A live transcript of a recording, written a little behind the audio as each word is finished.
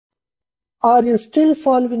Are you still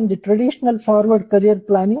following the traditional forward career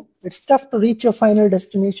planning? It's tough to reach your final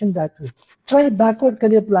destination that way. Try backward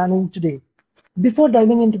career planning today. Before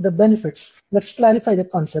diving into the benefits, let's clarify the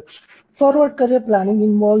concepts. Forward career planning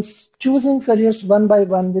involves choosing careers one by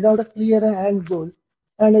one without a clear end goal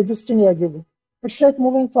and adjusting as you go. It's like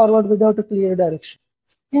moving forward without a clear direction.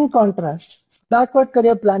 In contrast, backward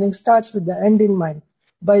career planning starts with the end in mind.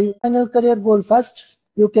 By final career goal first,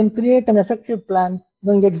 you can create an effective plan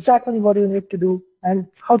knowing exactly what you need to do and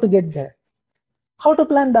how to get there. How to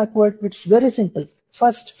plan backward? It's very simple.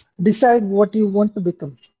 First, decide what you want to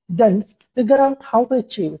become. Then, figure out how to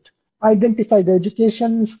achieve it. Identify the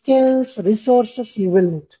education, skills, resources you will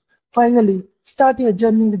need. Finally, start your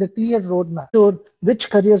journey with a clear roadmap. Sure which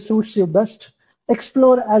career suits you best.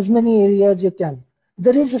 Explore as many areas you can.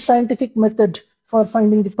 There is a scientific method for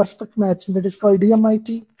finding the perfect match that is called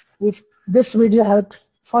DMIT. If this video helped,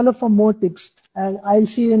 follow for more tips, and I'll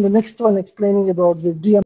see you in the next one explaining about the DMIT.